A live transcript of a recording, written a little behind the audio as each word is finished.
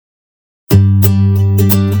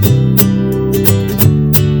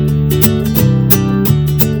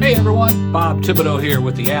Bob Thibodeau here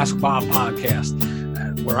with the Ask Bob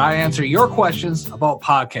podcast, where I answer your questions about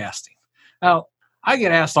podcasting. Now, I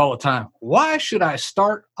get asked all the time, why should I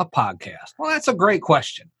start a podcast? Well, that's a great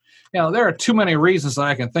question. There are too many reasons that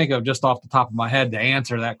I can think of just off the top of my head to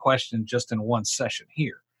answer that question just in one session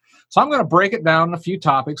here. So I'm going to break it down in a few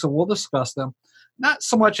topics and we'll discuss them, not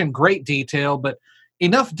so much in great detail, but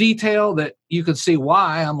enough detail that you can see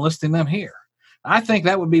why I'm listing them here. I think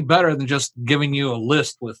that would be better than just giving you a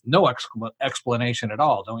list with no explanation at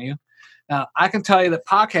all, don't you? Now, I can tell you that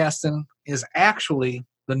podcasting is actually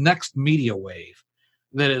the next media wave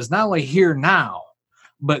that is not only here now,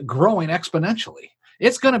 but growing exponentially.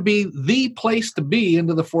 It's going to be the place to be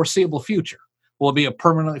into the foreseeable future. Will it be a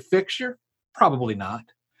permanent fixture? Probably not.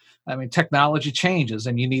 I mean, technology changes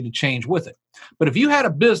and you need to change with it. But if you had a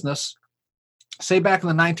business, say back in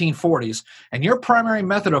the 1940s, and your primary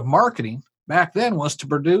method of marketing back then was to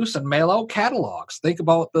produce and mail out catalogs. Think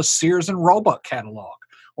about the Sears and Roebuck catalog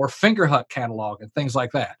or Fingerhut catalog and things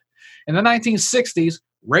like that. In the 1960s,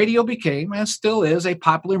 radio became and still is a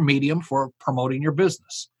popular medium for promoting your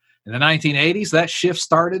business. In the 1980s, that shift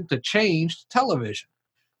started to change to television.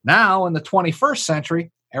 Now, in the 21st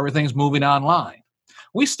century, everything's moving online.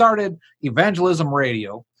 We started Evangelism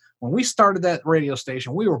Radio. When we started that radio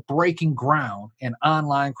station, we were breaking ground in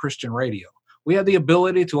online Christian radio. We had the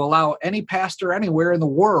ability to allow any pastor anywhere in the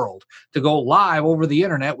world to go live over the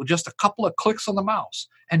internet with just a couple of clicks on the mouse.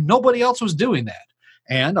 And nobody else was doing that.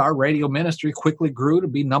 And our radio ministry quickly grew to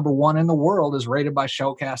be number one in the world as rated by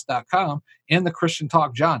Showcast.com in the Christian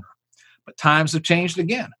talk genre. But times have changed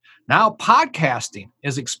again. Now podcasting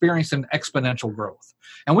is experiencing exponential growth.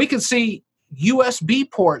 And we can see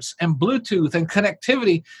USB ports and Bluetooth and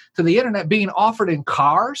connectivity to the internet being offered in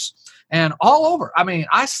cars and all over. I mean,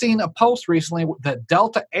 I seen a post recently that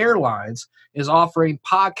Delta Airlines is offering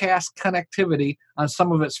podcast connectivity on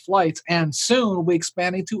some of its flights and soon will be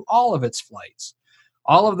expanding to all of its flights.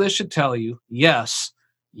 All of this should tell you, yes,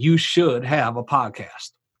 you should have a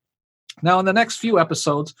podcast. Now, in the next few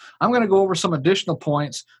episodes, I'm going to go over some additional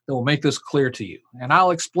points that will make this clear to you. And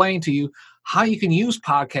I'll explain to you how you can use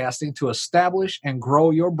podcasting to establish and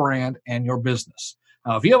grow your brand and your business.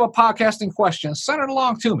 Now, if you have a podcasting question, send it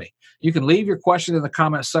along to me. You can leave your question in the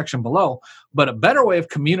comment section below, but a better way of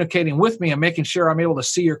communicating with me and making sure I'm able to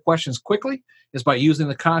see your questions quickly is by using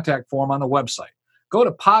the contact form on the website. Go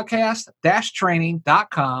to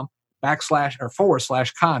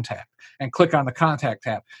podcast-training.com/contact and click on the contact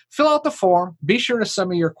tab. Fill out the form. Be sure to send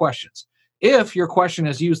me your questions. If your question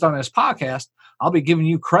is used on this podcast, I'll be giving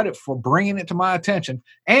you credit for bringing it to my attention,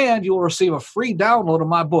 and you will receive a free download of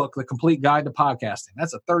my book, The Complete Guide to Podcasting.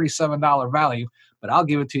 That's a $37 value, but I'll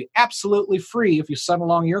give it to you absolutely free if you send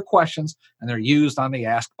along your questions and they're used on the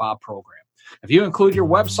Ask Bob program. If you include your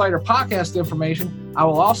website or podcast information, I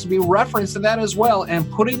will also be referencing that as well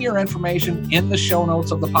and putting your information in the show notes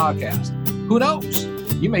of the podcast. Who knows?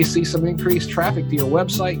 You may see some increased traffic to your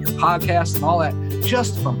website, your podcast, and all that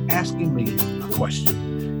just from asking me a question.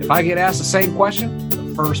 If I get asked the same question,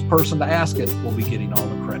 the first person to ask it will be getting all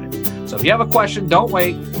the credit. So if you have a question, don't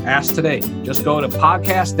wait. Ask today. Just go to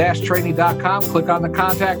podcast-training.com, click on the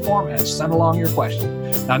contact form, and send along your question.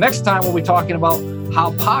 Now, next time we'll be talking about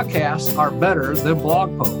how podcasts are better than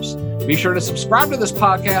blog posts. Be sure to subscribe to this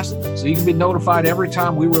podcast so you can be notified every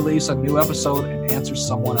time we release a new episode and answer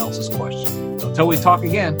someone else's question. So until we talk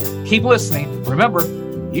again, keep listening. Remember,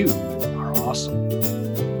 you are awesome.